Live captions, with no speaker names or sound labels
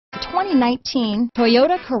2019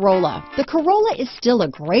 Toyota Corolla. The Corolla is still a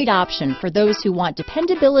great option for those who want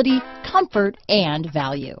dependability, comfort, and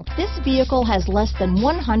value. This vehicle has less than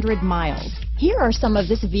 100 miles. Here are some of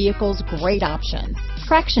this vehicle's great options: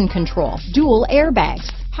 traction control, dual airbags,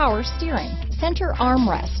 power steering, center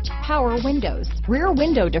armrest, power windows, rear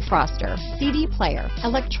window defroster, CD player,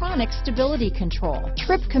 electronic stability control,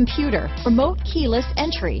 trip computer, remote keyless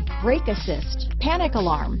entry, brake assist, panic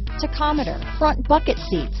alarm, tachometer, front bucket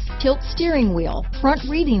seats, tilt steering wheel, front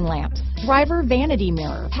reading lamps, driver vanity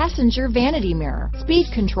mirror, passenger vanity mirror, speed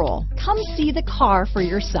control. Come see the car for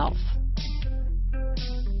yourself.